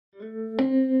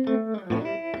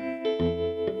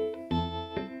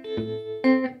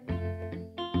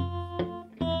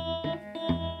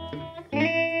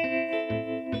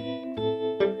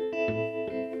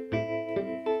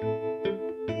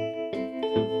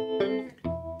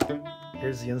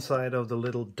Here's the inside of the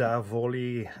little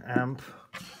Davoli amp,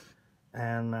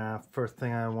 and first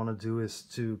thing I want to do is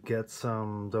to get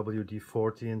some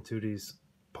WD-40 into these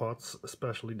pots,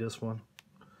 especially this one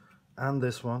and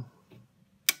this one.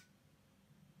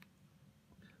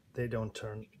 They don't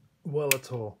turn well at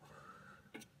all.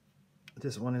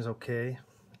 This one is okay.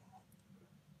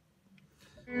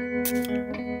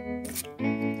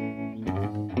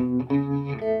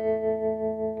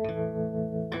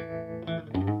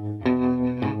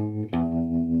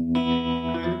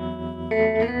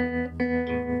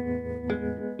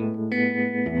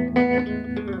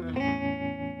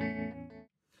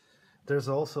 There's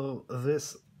also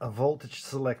this voltage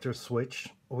selector switch,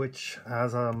 which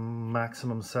has a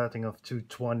maximum setting of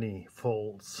 220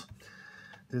 volts.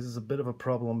 This is a bit of a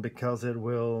problem because it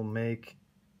will make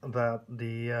that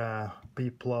the P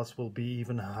plus will be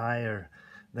even higher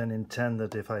than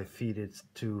intended if I feed it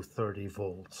to 30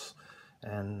 volts.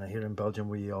 And here in Belgium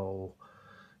we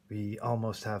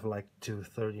almost have like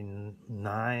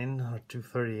 239 or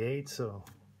 238, so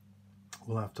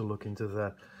we'll have to look into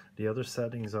that. The other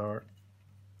settings are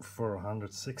for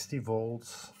 160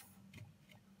 volts,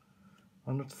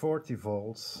 140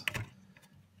 volts,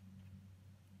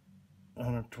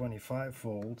 125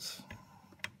 volts,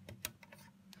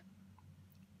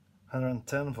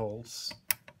 110 volts,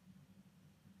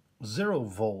 0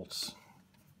 volts,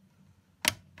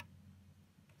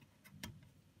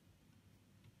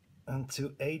 and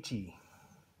 280.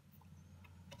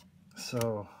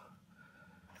 So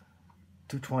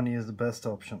 220 is the best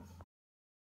option.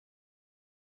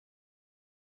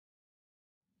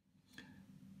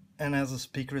 And as the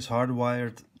speaker is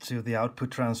hardwired to the output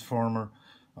transformer,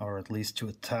 or at least to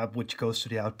a tab which goes to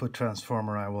the output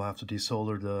transformer, I will have to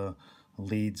desolder the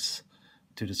leads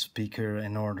to the speaker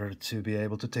in order to be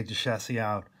able to take the chassis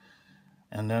out.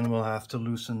 And then we'll have to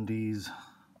loosen these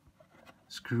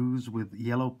screws with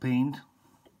yellow paint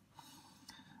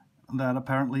that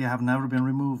apparently have never been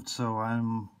removed, so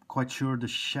I'm quite sure the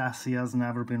chassis has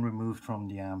never been removed from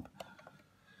the amp.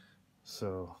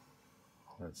 So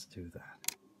let's do that.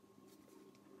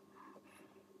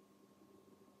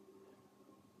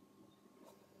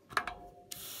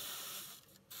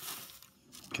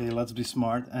 Okay, let's be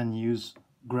smart and use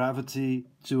gravity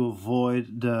to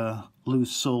avoid the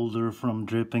loose solder from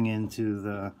dripping into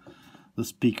the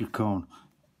speaker cone.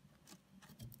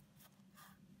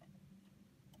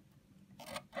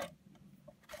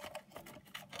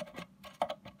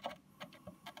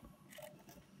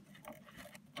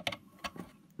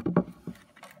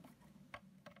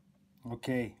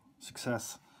 Okay,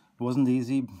 success. It wasn't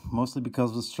easy, mostly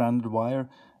because of the stranded wire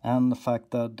and the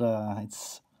fact that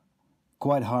it's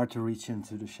quite hard to reach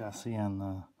into the chassis,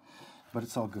 and but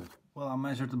it's all good. Well, I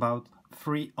measured about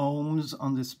 3 ohms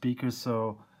on this speaker,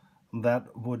 so that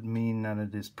would mean that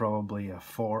it is probably a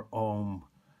 4 ohm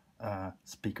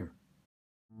speaker.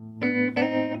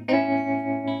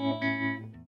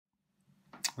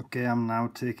 Okay, I'm now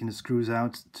taking the screws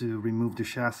out to remove the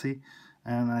chassis,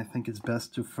 and I think it's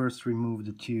best to first remove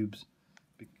the tubes.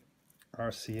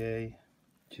 RCA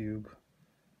tube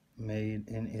made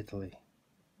in Italy.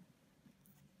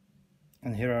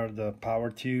 And here are the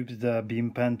power tubes, the beam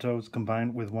pentos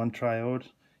combined with one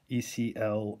triode,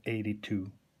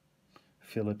 ECL82,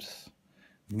 Philips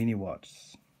mini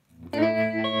watts.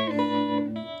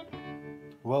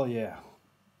 Well, yeah,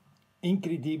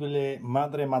 incredibile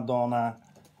madre madonna.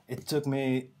 It took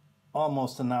me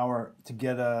almost an hour to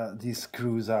get these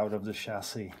screws out of the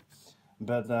chassis,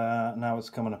 but now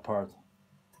it's coming apart.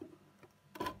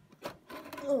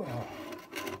 Oh.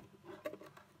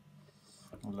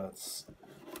 Let's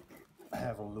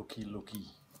have a looky.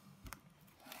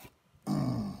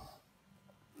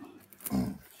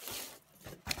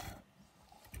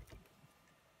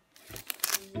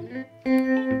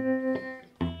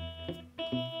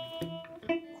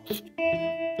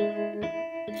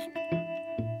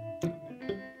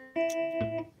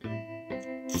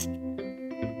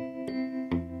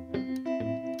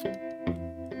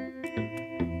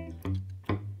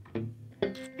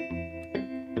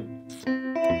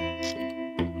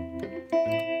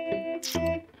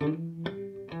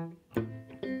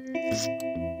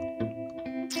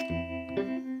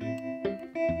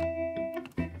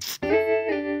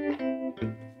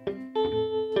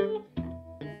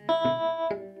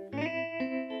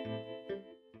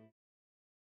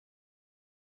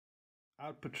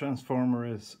 Output transformer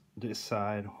is this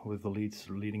side with the leads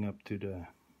leading up to the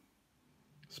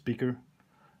speaker,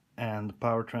 and the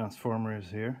power transformer is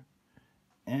here,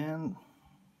 and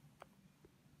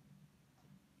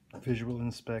visual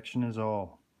inspection is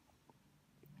all.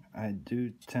 I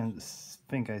do tend to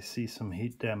think I see some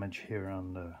heat damage here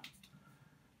on the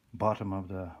bottom of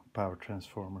the power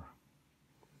transformer.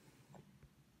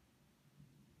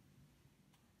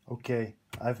 Okay,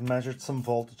 I've measured some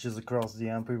voltages across the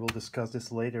amp. We will discuss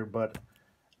this later, but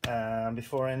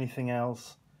before anything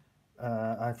else,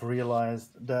 I've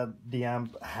realized that the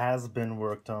amp has been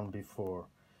worked on before.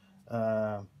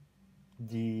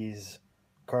 These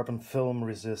carbon film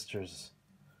resistors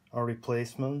are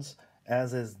replacements,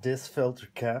 as is this filter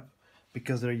cap,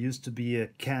 because there used to be a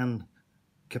CAN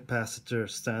capacitor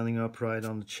standing upright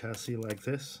on the chassis like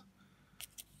this,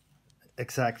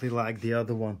 exactly like the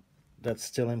other one that's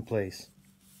still in place,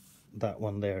 that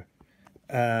one there,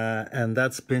 and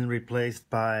that's been replaced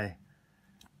by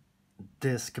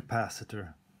this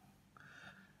capacitor.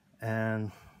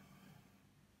 And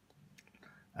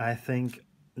I think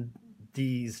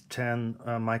these 10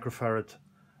 microfarad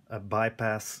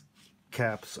bypass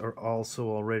caps are also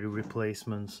already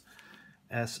replacements,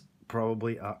 as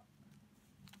probably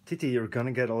Titi, you're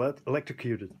gonna get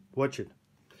electrocuted, watch it.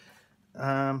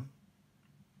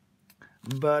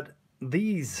 But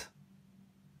these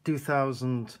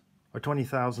 2000 or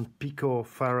 20,000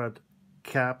 picofarad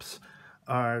caps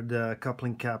are the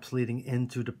coupling caps leading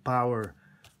into the power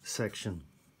section.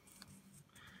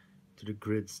 To the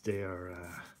grids, they are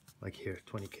like here,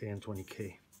 20K and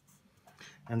 20K.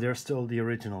 And they're still the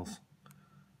originals.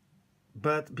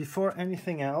 But before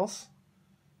anything else,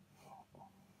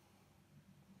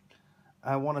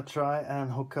 I want to try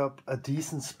and hook up a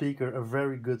decent speaker, a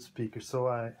very good speaker. So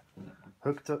I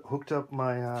hooked up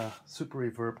my super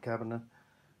reverb cabinet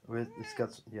with, it's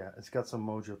got some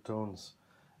Mojo tones,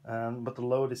 but the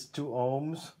load is 2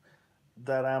 ohms.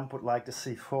 That amp would like to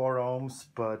see 4 ohms,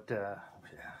 but yeah,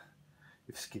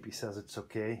 if Skippy says it's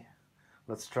okay,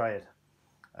 let's try it.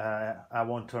 I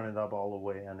won't turn it up all the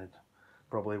way, and it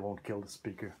probably won't kill the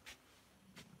speaker.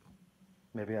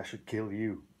 Maybe I should kill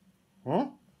you. Huh?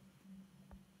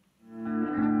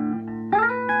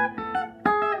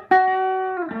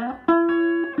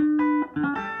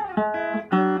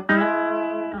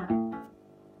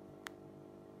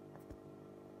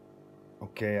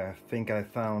 Okay, I think I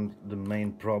found the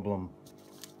main problem.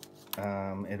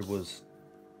 It was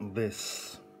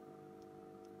this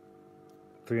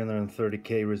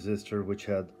 330K resistor, which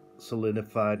had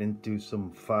solidified into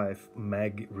some 5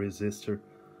 meg resistor,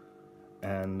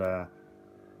 and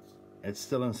it's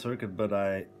still in circuit, but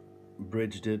I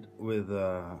bridged it with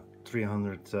a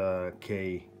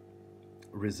 300K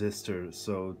resistor,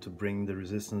 so to bring the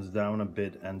resistance down a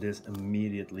bit, and this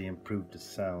immediately improved the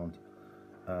sound.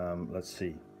 Let's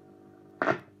see,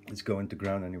 it's going to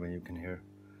ground anyway, you can hear.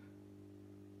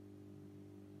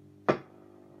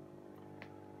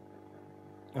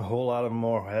 A whole lot of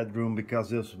more headroom, because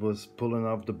this was pulling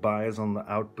up the bias on the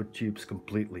output tubes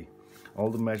completely. All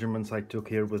the measurements I took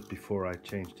here was before I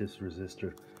changed this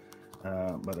resistor,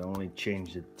 but I only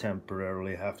changed it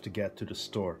temporarily. I have to get to the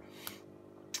store.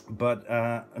 But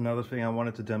another thing I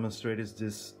wanted to demonstrate is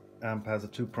this amp has a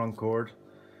 2-prong cord,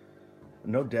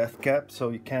 no death cap, so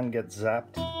you can get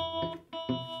zapped.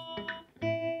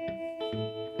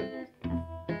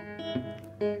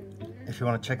 If you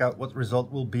want to check out what the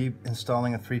result will be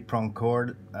installing a 3-prong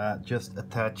cord, just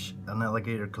attach an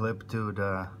alligator clip to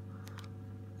the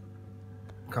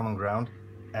common ground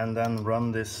and then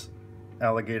run this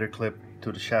alligator clip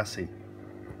to the chassis.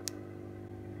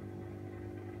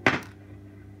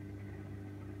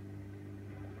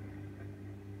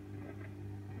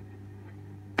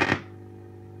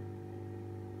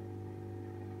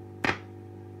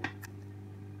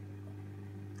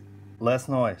 Less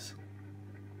noise.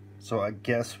 So I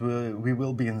guess we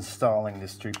will be installing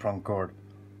this 3-prong cord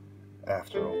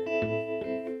after all.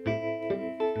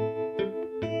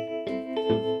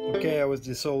 Okay, I was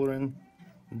desoldering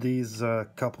these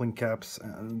coupling caps,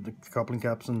 the coupling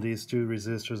caps on these 2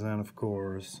 resistors, and of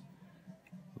course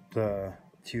the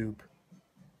tube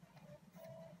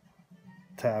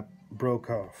tab broke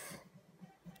off.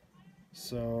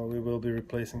 So we will be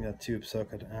replacing that tube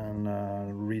socket and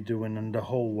redoing the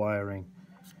whole wiring.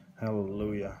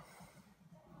 Hallelujah.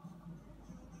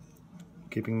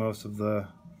 Keeping most of the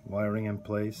wiring in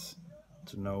place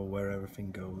to know where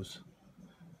everything goes.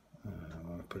 I'm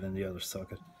going to put in the other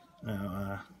socket.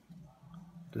 Now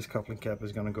this coupling cap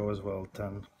is going to go as well,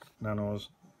 10 nanos.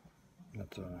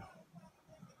 But,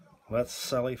 let's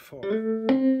sally for.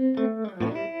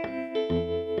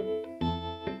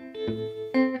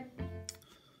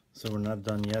 So we're not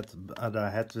done yet, but I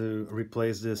had to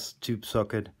replace this tube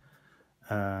socket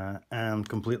and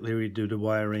completely redo the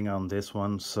wiring on this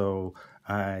one. So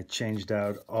I changed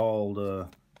out all the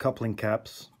coupling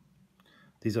caps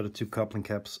These are the two coupling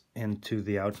caps into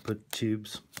the output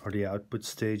tubes, or the output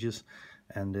stages,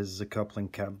 and this is a coupling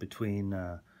cap between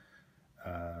the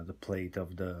plate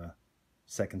of the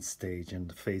second stage and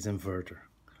the phase inverter.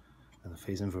 And the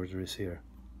phase inverter is here.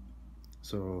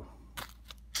 So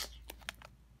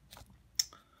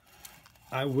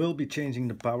I will be changing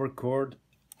the power cord,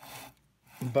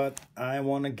 but I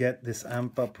want to get this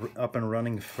amp up and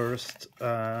running first.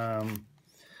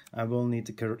 I will need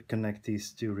to connect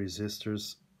these two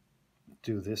resistors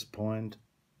to this point,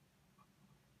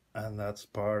 and that's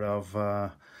part of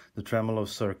the tremolo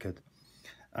circuit.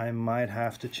 I might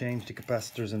have to change the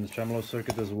capacitors in the tremolo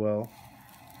circuit as well,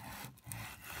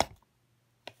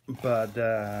 but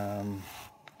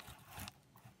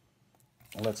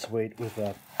let's wait with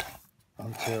that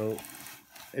until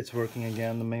it's working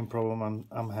again. The main problem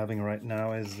I'm having right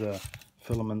now is the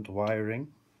filament wiring.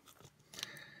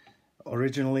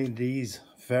 Originally these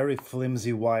very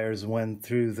flimsy wires went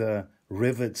through the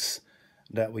rivets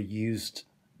that we used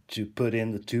to put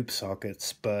in the tube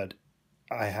sockets, but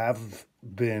I have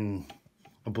been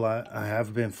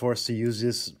forced to use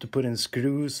this to put in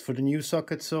screws for the new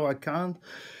socket, so I can't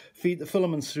feed the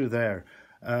filaments through there.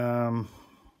 I'll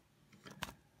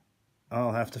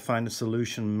have to find a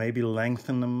solution, maybe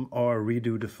lengthen them or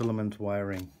redo the filament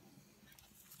wiring.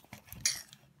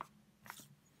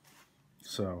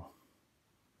 So,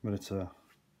 but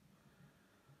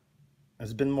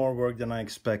it's been more work than I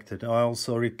expected. I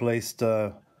also replaced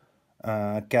the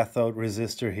cathode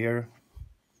resistor here,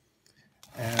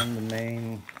 and the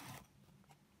main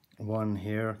one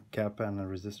here, cap and a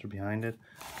resistor behind it.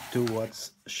 2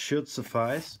 watts should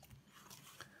suffice.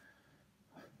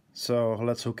 So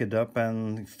let's hook it up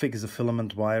and fix the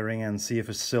filament wiring and see if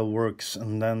it still works,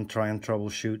 and then try and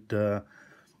troubleshoot the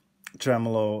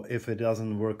tremolo if it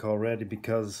doesn't work already,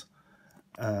 because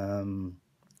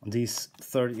these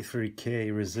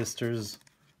 33K resistors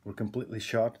were completely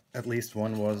shot. At least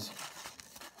one was,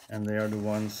 and they are the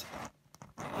ones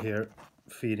here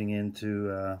feeding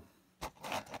into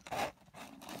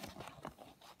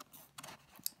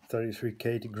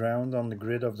 33K to ground on the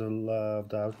grid of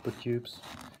the output tubes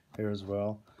here as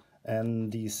well,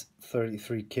 and these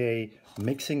 33K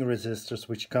mixing resistors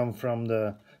which come from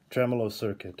the tremolo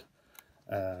circuit.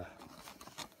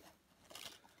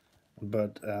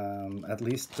 But at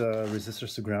least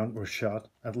resistors to ground were shot.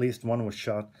 At least one was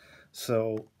shot,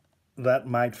 so that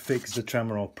might fix the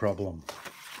tremolo problem.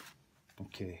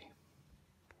 Okay.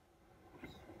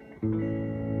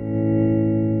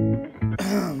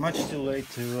 Much too late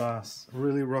to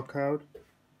really rock out,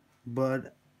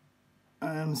 but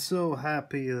I'm so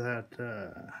happy that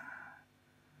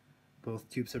both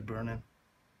tubes are burning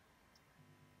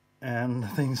and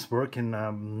things working.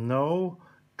 No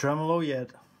tremolo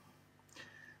yet,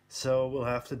 so we'll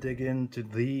have to dig into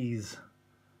these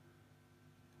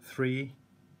 3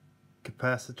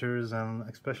 capacitors, and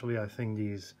especially I think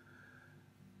these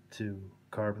 2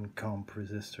 carbon comp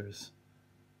resistors,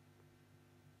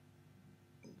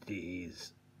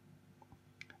 these,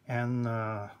 and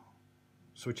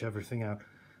switch everything out.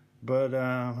 But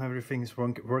everything's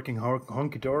working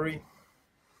honky-dory.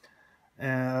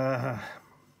 I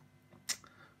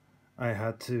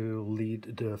had to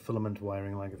lead the filament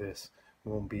wiring like this. It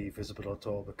won't be visible at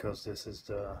all because this is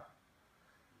the,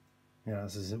 yeah,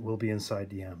 it will be inside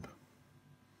the amp.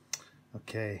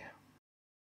 Okay.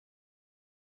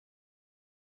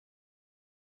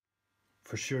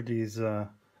 For sure these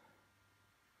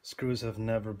screws have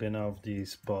never been out of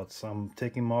these pots. I'm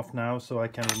taking them off now so I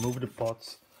can remove the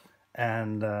pots,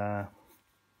 and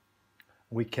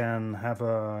we can have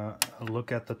a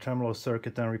look at the tremolo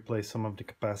circuit and replace some of the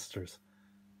capacitors.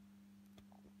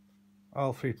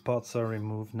 All 3 pots are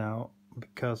removed now,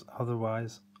 because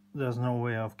otherwise there's no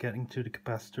way of getting to the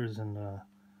capacitors in the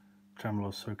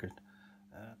tremolo circuit.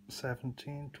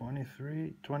 17,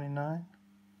 23, 29,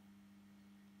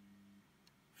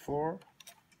 4,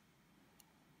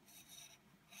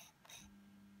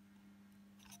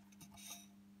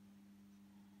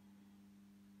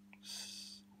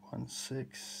 1,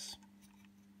 6.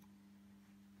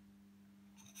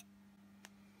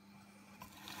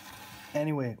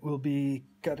 Anyway, we'll be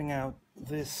cutting out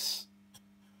this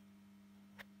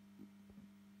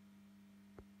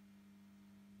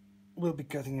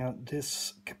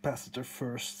capacitor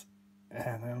first,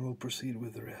 and then we'll proceed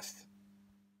with the rest.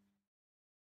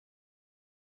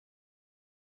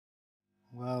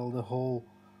 Well, the whole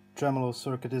tremolo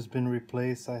circuit has been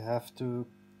replaced. I have to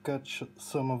cut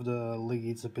some of the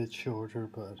leads a bit shorter,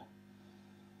 but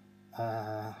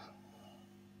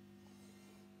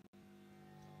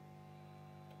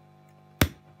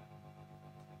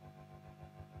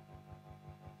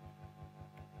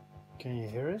Can you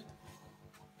hear it?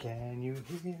 Can you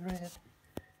hear it?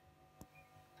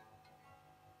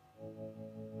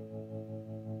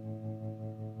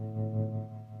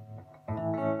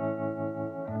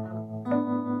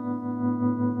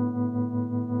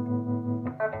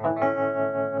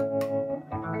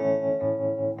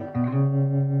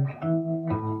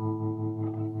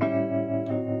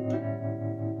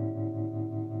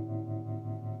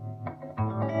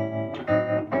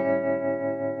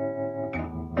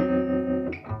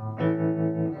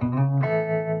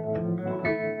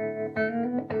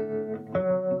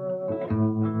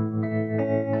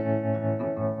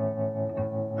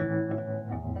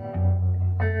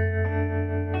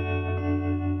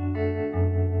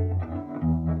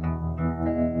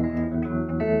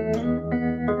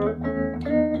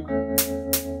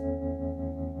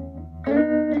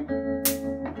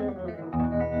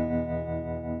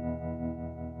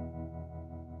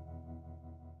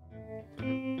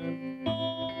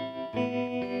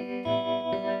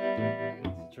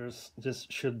 This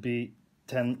should be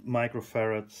 10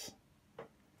 microfarads.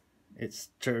 It's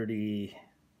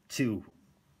 32.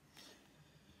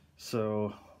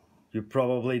 So you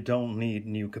probably don't need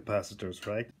new capacitors,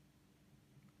 right?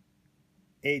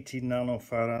 80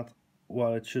 nanofarad,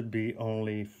 while it should be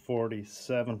only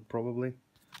 47 probably.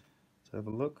 Let's have a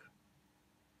look.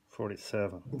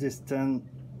 47. This 10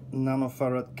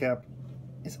 nanofarad cap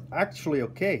is actually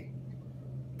okay.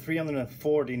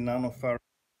 340 nanofarad.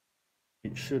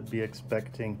 You should be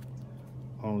expecting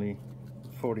only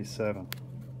 47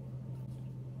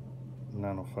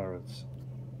 nanofarads.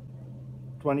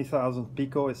 20,000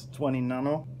 pico is 20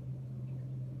 nano.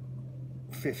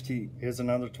 50 is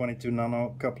another 22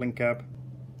 nano coupling cap.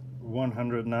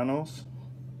 100 nanos.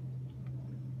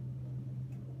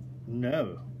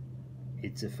 No,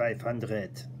 it's a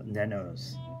 500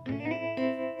 nanos.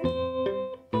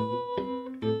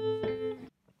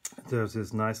 There's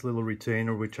this nice little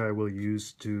retainer which I will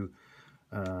use to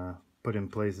put in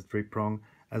place the 3-prong,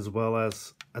 as well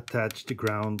as attach the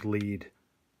ground lead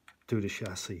to the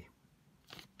chassis.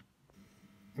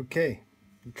 Okay,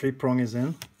 the 3-prong is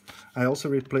in. I also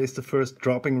replaced the first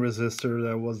dropping resistor.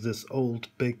 That was this old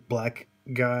big black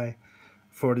guy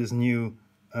for this new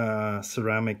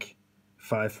ceramic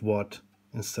 5 watt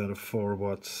instead of 4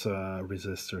 watts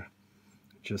resistor,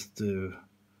 just to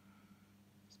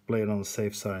play it on the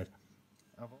safe side.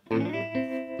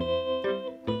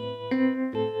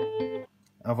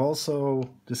 I've also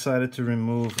decided to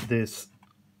remove this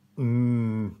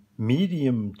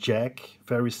medium jack,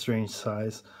 very strange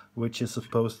size, which is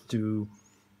supposed to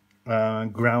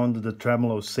ground the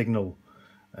tremolo signal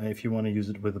if you want to use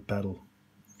it with a pedal.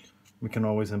 We can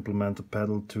always implement a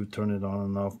pedal to turn it on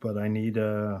and off, but I need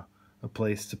a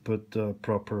place to put a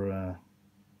proper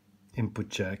input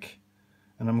jack,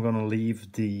 and I'm gonna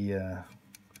leave the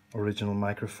original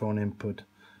microphone input.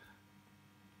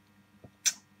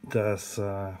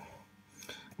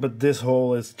 But this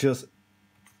hole is just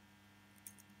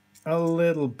a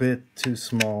little bit too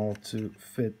small to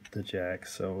fit the jack,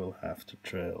 so we'll have to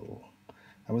drill.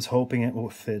 I was hoping it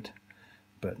would fit,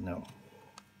 but no.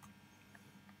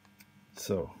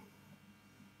 So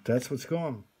that's what's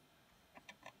going.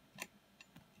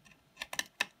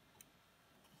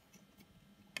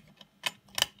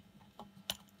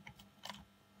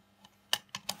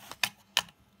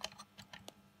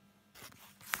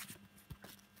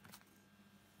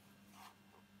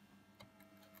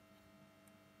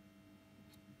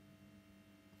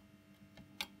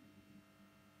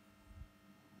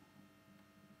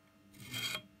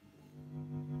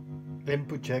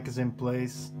 Input jack is in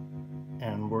place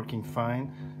and working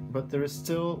fine, but there is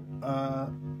still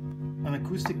an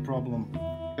acoustic problem.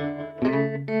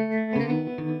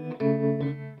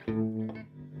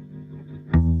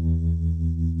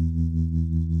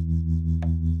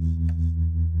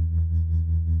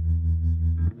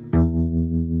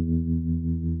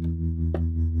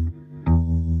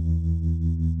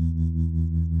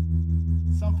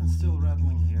 Something's still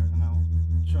rattling here, and I'll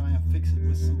try and fix it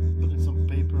with putting some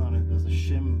paper on it as a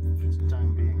shim for the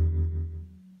time being.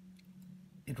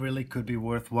 It really could be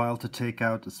worthwhile to take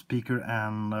out the speaker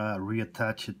and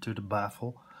reattach it to the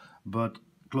baffle, but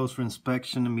closer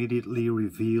inspection immediately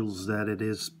reveals that it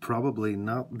is probably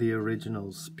not the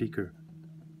original speaker.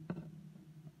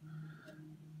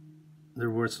 There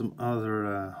were some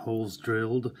other holes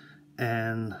drilled,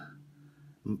 and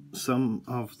some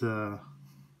of the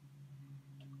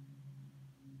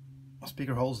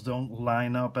speaker holes don't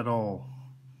line up at all.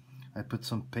 I put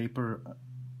some paper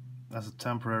as a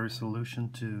temporary solution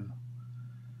to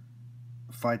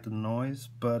fight the noise,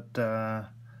 but the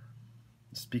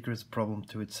speaker is a problem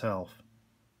to itself.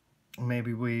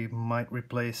 maybe we might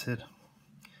replace it,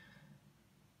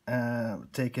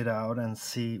 take it out and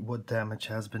see what damage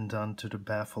has been done to the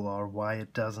baffle or why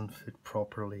it doesn't fit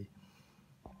properly.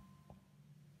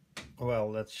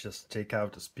 Well, let's just take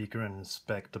out the speaker and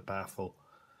inspect the baffle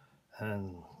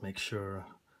and make sure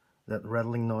that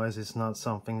rattling noise is not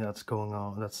something that's going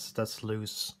on, that's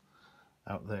loose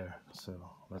out there. So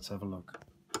let's have a look.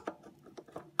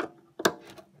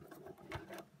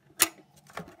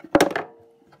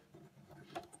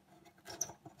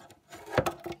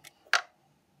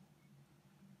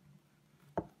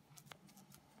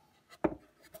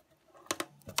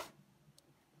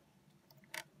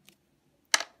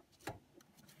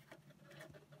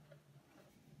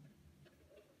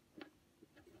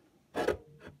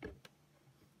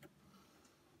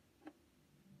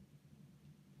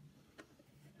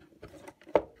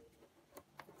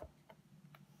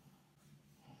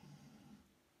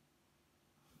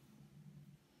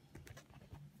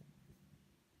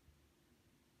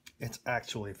 It's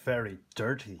actually very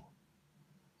dirty,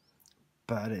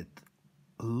 but it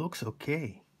looks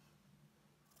okay.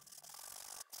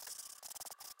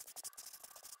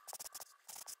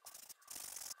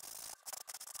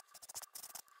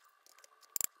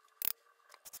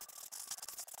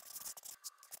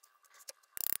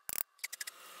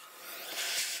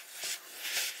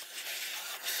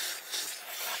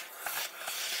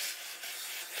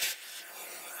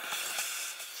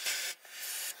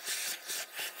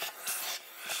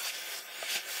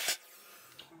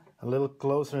 A little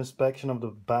closer inspection of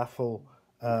the baffle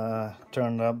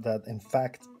turned up that in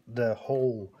fact the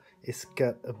hole is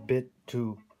cut a bit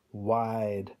too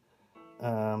wide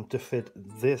to fit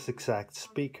this exact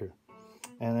speaker.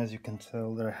 And as you can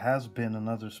tell, there has been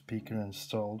another speaker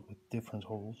installed with different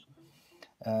holes.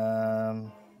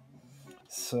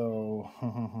 So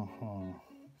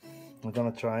we're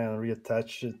gonna try and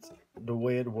reattach it the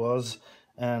way it was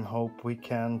and hope we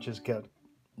can just get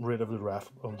rid of the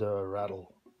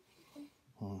rattle.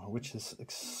 Which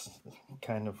is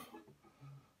kind of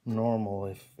normal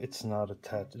if it's not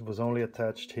attached. It was only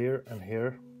attached here,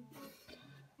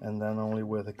 and then only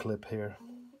with a clip here.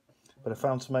 But I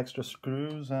found some extra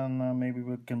screws, and maybe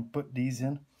we can put these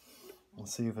in and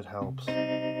see if it helps.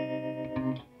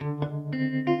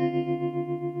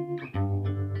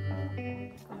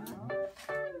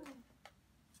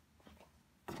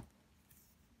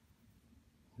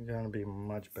 It's gonna be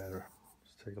much better.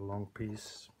 Let's take a long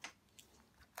piece.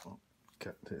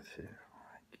 Cut this here.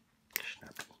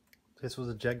 Snappy. This was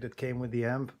a jack that came with the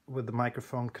amp with the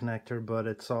microphone connector, but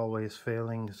it's always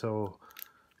failing, so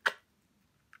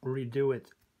redo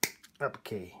it.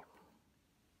 Okay.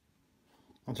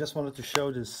 I just wanted to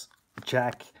show this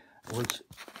jack, which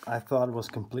I thought was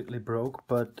completely broke,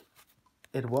 but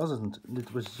it wasn't.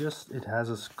 It was just, it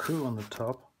has a screw on the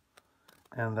top,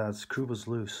 and that screw was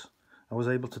loose. I was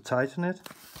able to tighten it,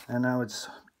 and now it's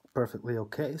perfectly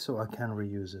okay, so I can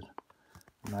reuse it.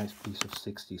 Nice piece of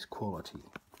 60s quality.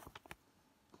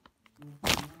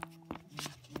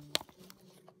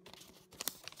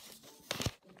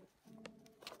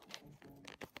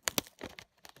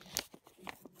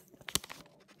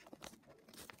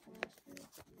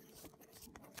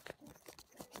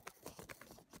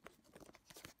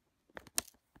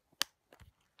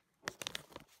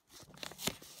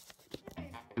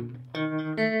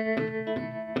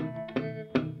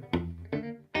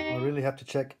 I really have to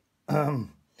check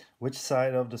which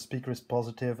side of the speaker is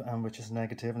positive and which is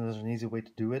negative, and there's an easy way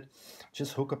to do it.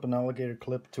 Just hook up an alligator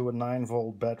clip to a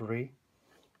 9-volt battery,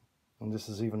 and this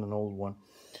is even an old one.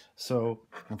 So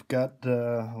I've got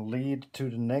the lead to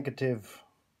the negative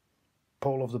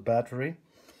pole of the battery,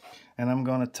 and I'm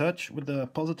gonna touch with the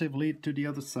positive lead to the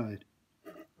other side,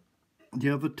 the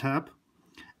other tab.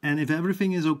 And if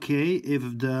everything is okay, if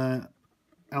the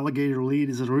alligator lead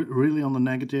is really on the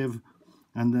negative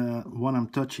and the one I'm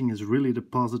touching is really the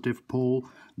positive pole,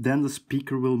 then the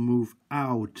speaker will move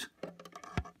out.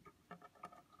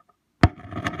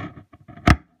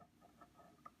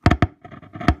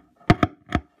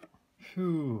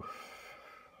 Phew.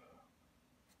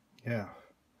 Yeah.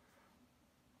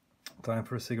 Time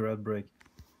for a cigarette break.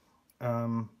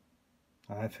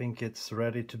 I think it's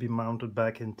ready to be mounted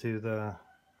back into the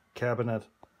cabinet.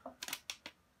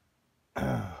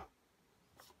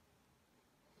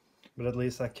 But at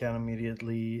least I can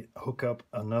immediately hook up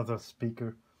another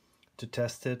speaker to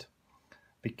test it,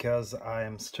 because I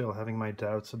am still having my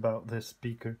doubts about this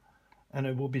speaker, and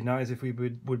it would be nice if we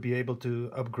would be able to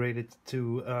upgrade it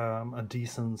to a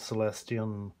decent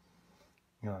Celestion,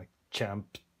 like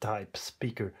champ type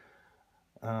speaker.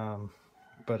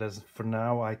 But as for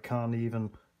now, I can't even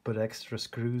put extra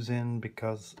screws in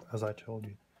because, as I told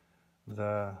you,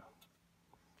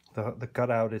 the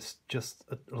cutout is just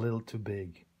a little too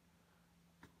big.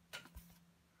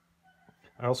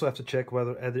 I also have to check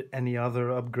whether any other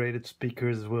upgraded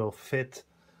speakers will fit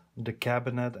the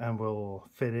cabinet and will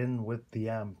fit in with the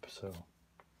amp.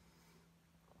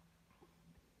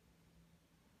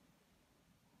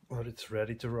 But it's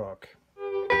ready to rock.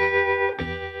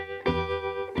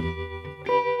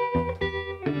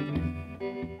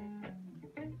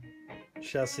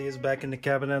 Chassis is back in the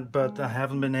cabinet, but I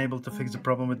haven't been able to fix the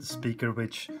problem with the speaker,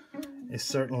 which is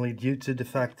certainly due to the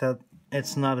fact that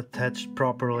it's not attached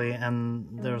properly and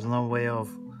there's no way of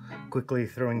quickly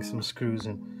throwing some screws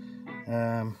in.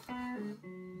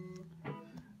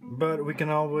 But we can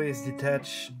always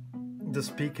detach the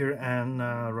speaker and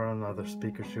run another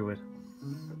speaker through it.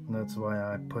 That's why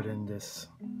I put in this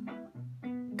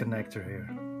connector here.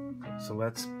 So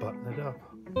let's button it up.